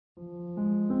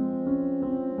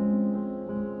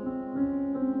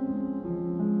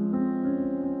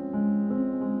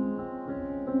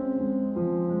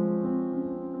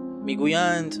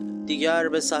میگویند دیگر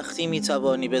به سختی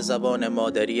میتوانی به زبان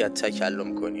مادریت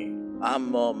تکلم کنی،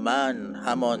 اما من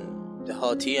همان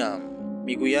دهاتیم.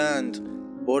 میگویند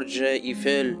برج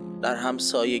ایفل در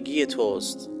همسایگی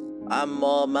توست،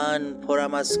 اما من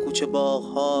پرم از کوچه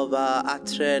باغ‌ها و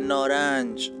عطر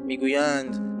نارنج.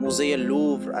 میگویند موزه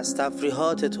لوور از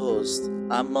تفریحات توست،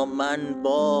 اما من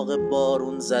باغ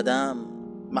بارون زدم.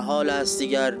 محال است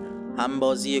دیگر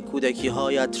همبازی کودکی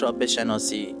هایت را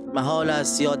بشناسی. محال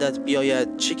است یادت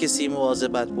بیاید چه کسی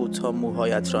مواظبت بود تا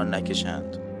موهایت را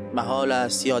نکشند. محال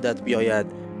است یادت بیاید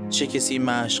چه کسی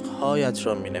مشقهایت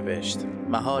را می نوشت.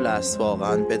 محال است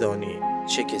واقعا بدانی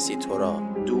چه کسی تو را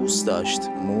دوست داشت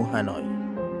موهنایی.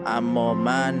 اما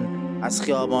من از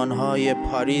خیابانهای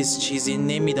پاریس چیزی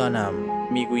نمیدانم.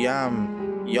 میگویم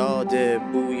یاد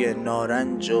بوی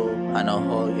نارنج و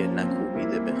حناهای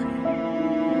نکوبیده بخیر.